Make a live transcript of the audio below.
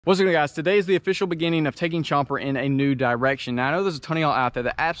What's up, guys? Today is the official beginning of taking Chomper in a new direction. Now, I know there's a ton of y'all out there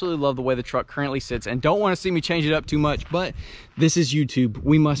that absolutely love the way the truck currently sits and don't want to see me change it up too much, but this is YouTube.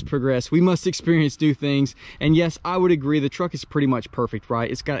 We must progress. We must experience new things. And yes, I would agree the truck is pretty much perfect,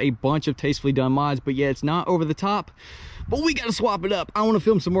 right? It's got a bunch of tastefully done mods, but yeah, it's not over the top. But we got to swap it up. I want to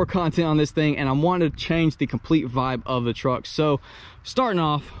film some more content on this thing, and I want to change the complete vibe of the truck. So, starting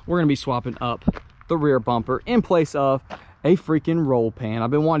off, we're going to be swapping up the rear bumper in place of a freaking roll pan. I've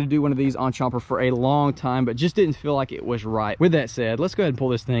been wanting to do one of these on Chomper for a long time, but just didn't feel like it was right. With that said, let's go ahead and pull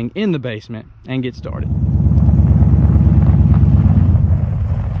this thing in the basement and get started.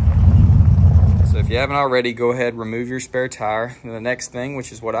 So if you haven't already, go ahead, remove your spare tire. And the next thing,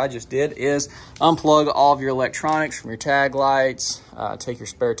 which is what I just did, is unplug all of your electronics from your tag lights, take your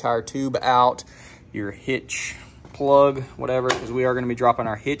spare tire tube out, your hitch plug, whatever, because we are going to be dropping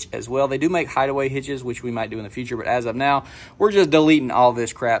our hitch as well. They do make hideaway hitches, which we might do in the future, but as of now, we're just deleting all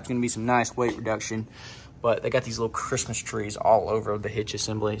this crap. It's going to be some nice weight reduction, but they got these little Christmas trees all over the hitch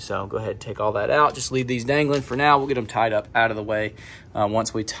assembly, so go ahead and take all that out. Just leave these dangling for now. We'll get them tied up out of the way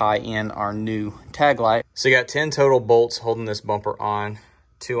once we tie in our new tag light. So you got 10 total bolts holding this bumper on,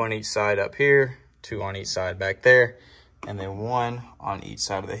 2 on each side up here, 2 on each side back there, and then 1 on each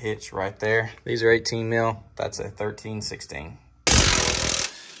side of the hitch right there. These are 18 mil. That's a 13/16.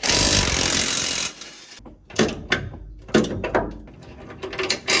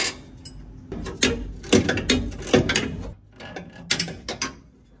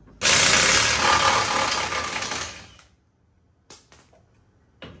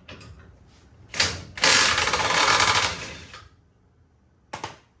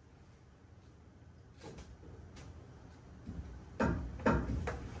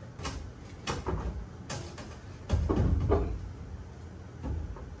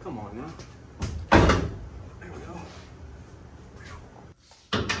 Come on now. There we go.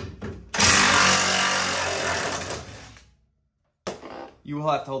 You will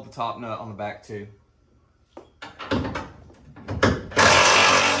have to hold the top nut on the back too.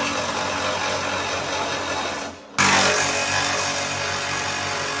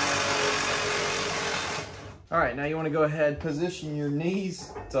 All right, now you want to go ahead, position your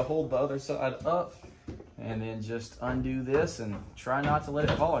knees to hold the other side up. And then just undo this and try not to let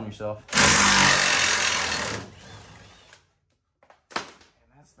it fall on yourself. And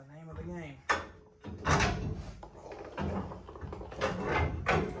that's the name of the game.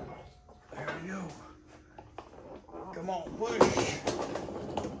 There we go. Come on, push.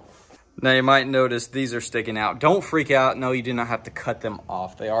 Now you might notice these are sticking out. Don't freak out. No, you do not have to cut them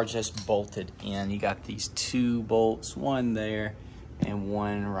off. They are just bolted in. You got these 2 bolts, 1 there and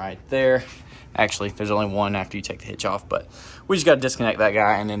 1 right there. Actually, there's only 1 after you take the hitch off, but we just got to disconnect that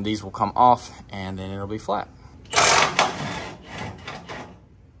guy, and then these will come off, and then it'll be flat.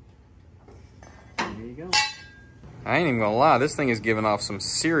 There you go. I ain't even gonna lie, this thing is giving off some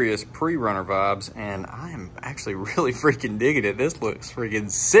serious pre-runner vibes, and I am actually really freaking digging it. This looks freaking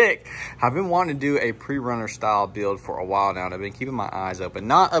sick. I've been wanting to do a pre-runner style build for a while now, and I've been keeping my eyes open.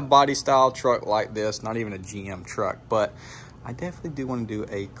 Not a body style truck like this, not even a GM truck, but I definitely do want to do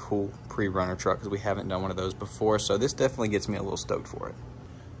a cool pre-runner truck because we haven't done one of those before, so this definitely gets me a little stoked for it.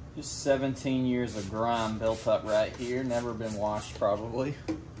 Just 17 years of grime built up right here, never been washed probably.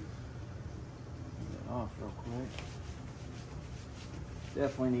 Get it off real quick.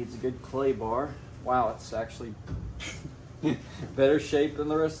 Definitely needs a good clay bar. Wow, it's actually better shape than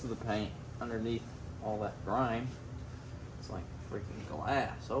the rest of the paint underneath all that grime. It's like freaking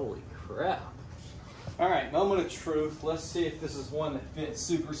glass, holy crap. All right, moment of truth. Let's see if this is one that fits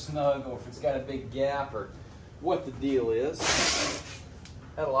super snug or if it's got a big gap or what the deal is.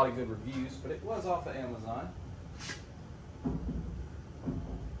 Had a lot of good reviews, but it was off of Amazon.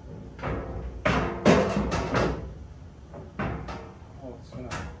 Oh, it's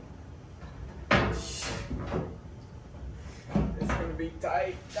gonna be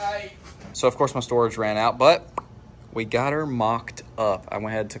tight. So of course my storage ran out, but we got her mocked up. I went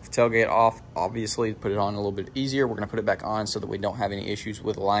ahead and took the tailgate off, obviously, put it on a little bit easier. We're gonna put it back on so that we don't have any issues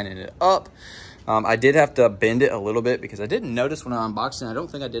with lining it up. I did have to bend it a little bit because I didn't notice when I unboxed it. I don't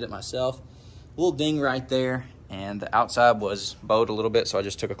think I did it myself. A little ding right there, and the outside was bowed a little bit, so I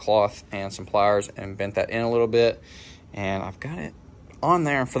just took a cloth and some pliers and bent that in a little bit, and I've got it on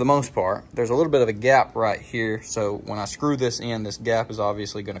there for the most part. There's a little bit of a gap right here, so when I screw this in, this gap is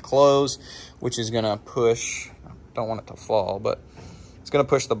obviously gonna close, which is gonna push, don't want it to fall, but it's going to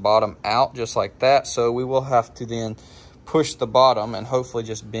push the bottom out just like that. So we will have to then push the bottom and hopefully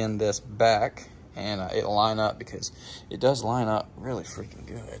just bend this back and it'll line up, because it does line up really freaking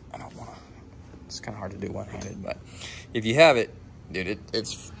good. I don't want to, it's kind of hard to do one-handed, but if you have it, dude,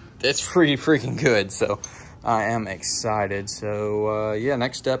 it's pretty freaking good. So I am excited. So yeah,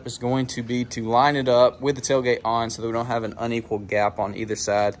 next step is going to be to line it up with the tailgate on so that we don't have an unequal gap on either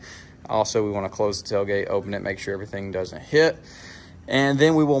side. Also, we want to close the tailgate, open it, make sure everything doesn't hit. And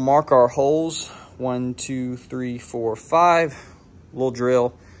then we will mark our holes, 1, 2, 3, 4, 5. Little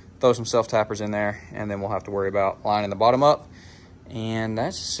drill, throw some self-tappers in there, and then we'll have to worry about lining the bottom up. And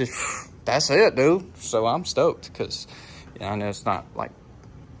that's it, dude. So I'm stoked because I know it's not like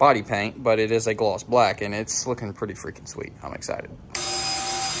body paint, but it is a gloss black, and it's looking pretty freaking sweet. I'm excited.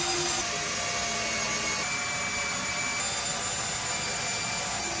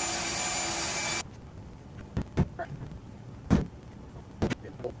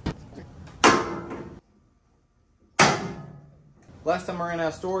 Last time I ran out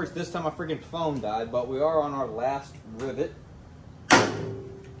of storage, this time my freaking phone died, but we are on our last rivet.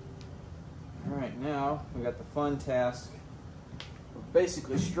 Alright, now we got the fun task of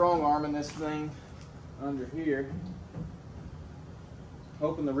basically strong arming this thing under here,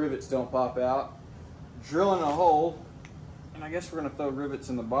 hoping the rivets don't pop out, drilling a hole, and I guess we're going to throw rivets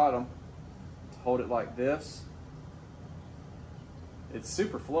in the bottom to hold it like this. It's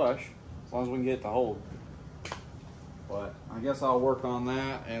super flush, as long as we can get it to hold. But I guess I'll work on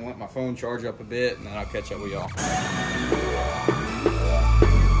that and let my phone charge up a bit, and then I'll catch up with y'all.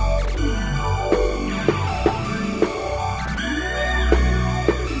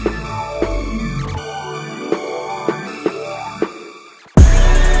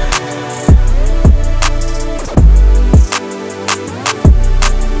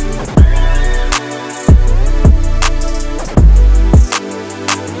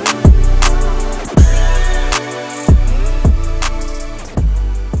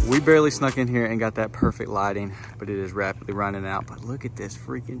 We barely snuck in here and got that perfect lighting, but it is rapidly running out. But look at this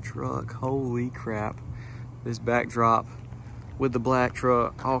freaking truck. Holy crap. This backdrop with the black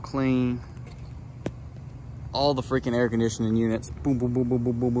truck, all clean. All the freaking air conditioning units, boom, boom, boom, boom,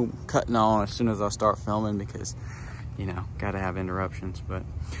 boom, boom, boom, cutting on as soon as I start filming because, you know, gotta have interruptions. But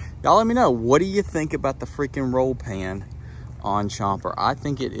y'all let me know, what do you think about the freaking roll pan on Chomper? I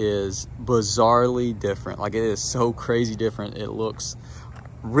think it is bizarrely different. Like, it is so crazy different. It looks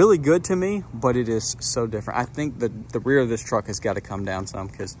really good to me, but it is so different. I think the rear of this truck has got to come down some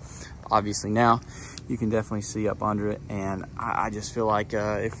because obviously now you can definitely see up under it, and I just feel like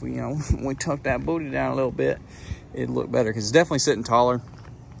if we, we tuck that booty down a little bit, it'd look better because it's definitely sitting taller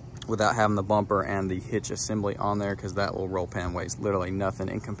without having the bumper and the hitch assembly on there, because that little roll pan weighs literally nothing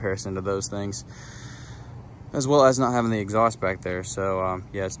in comparison to those things, as well as not having the exhaust back there. So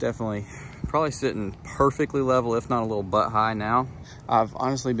yeah, it's definitely probably sitting perfectly level, if not a little butt high now. I've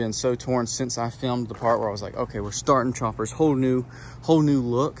honestly been so torn since I filmed the part where I was like, okay, we're starting Chomper's whole new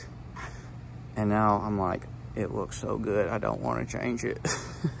look, and now I'm like, it looks so good, I don't want to change it.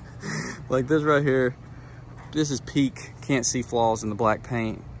 Like this right here, this is peak, can't see flaws in the black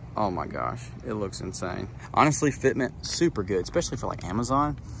paint. Oh my gosh, it looks insane. Honestly, fitment super good, especially for like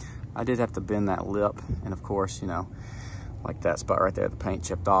Amazon. I did have to bend that lip, and of course, like that spot right there, the paint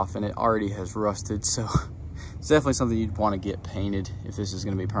chipped off and it already has rusted. So it's definitely something you'd want to get painted if this is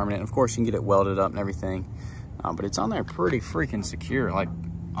going to be permanent. Of course, you can get it welded up and everything, but it's on there pretty freaking secure. Like,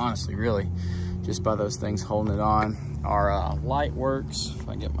 honestly, really, just by those things holding it on. Our light works. If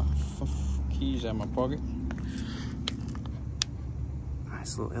I get my keys out of my pocket.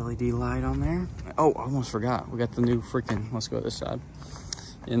 Nice little LED light on there. Oh, I almost forgot. We got the new freaking, let's go this side.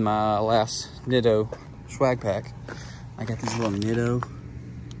 In my last Nitto swag pack, I got these little Nitto.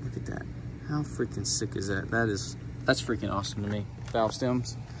 Look at that. How freaking sick is that? That's freaking awesome to me. Valve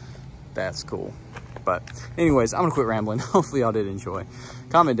stems. That's cool. But anyways, I'm gonna quit rambling. Hopefully y'all did enjoy.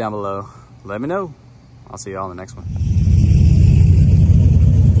 Comment down below. Let me know. I'll see y'all in the next one.